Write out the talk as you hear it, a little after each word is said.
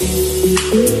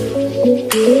What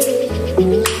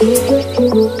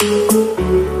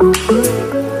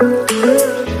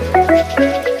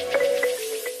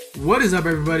is up,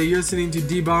 everybody? You're listening to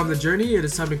D-Bomb The Journey. It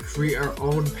is time to create our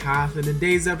own path. In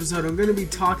today's episode, I'm going to be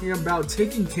talking about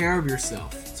taking care of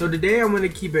yourself. So today I'm going to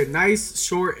keep it nice,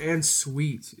 short, and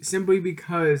sweet, simply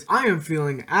because I am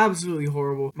feeling absolutely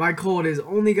horrible. My cold has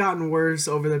only gotten worse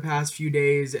over the past few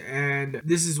days, and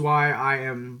this is why I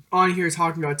am on here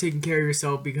talking about taking care of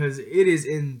yourself, because it is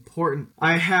important.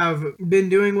 I have been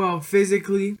doing well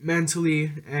physically,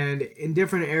 mentally, and in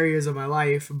different areas of my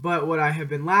life, but what I have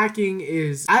been lacking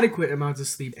is adequate amounts of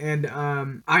sleep. And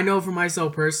I know for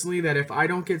myself personally that if I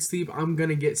don't get sleep, I'm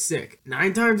gonna get sick.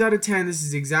 9 times out of 10, this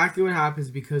is exactly what happens,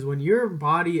 because when your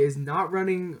body is not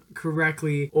running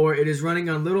correctly, or it is running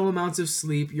on little amounts of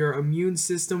sleep, your immune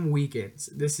system weakens.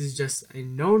 This is just a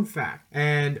known fact,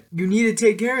 and you need to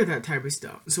take care of that type of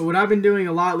stuff. So what I've been doing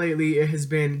a lot lately, it has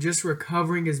been just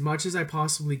recovering as much as I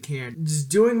possibly can, just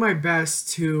doing my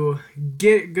best to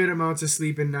get good amounts of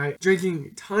sleep at night,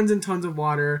 drinking tons and tons of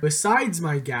water besides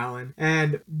my gallon,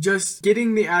 and just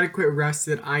getting the adequate rest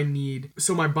that I need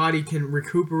so my body can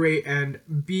recuperate and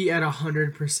be at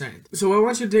 100%. So what I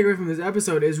want you to take away from this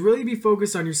episode is really be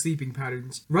focused on your sleeping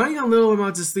patterns. Running on little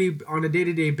amounts of sleep on a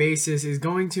day-to-day basis is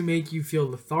going to make you feel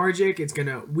lethargic. It's going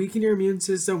to weaken your immune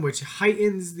system, which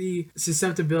heightens the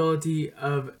susceptibility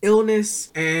of illness,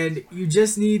 and you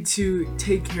just need to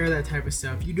take care of that type of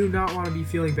stuff. You do not want to be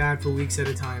feeling bad for weeks at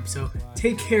a time, so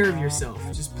take care of yourself,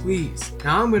 just please.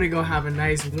 Now I'm going to go have a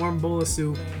nice warm bowl of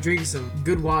soup, drink some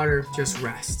good water, just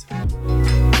rest.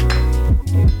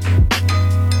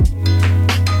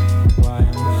 Why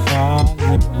I'm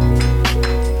falling.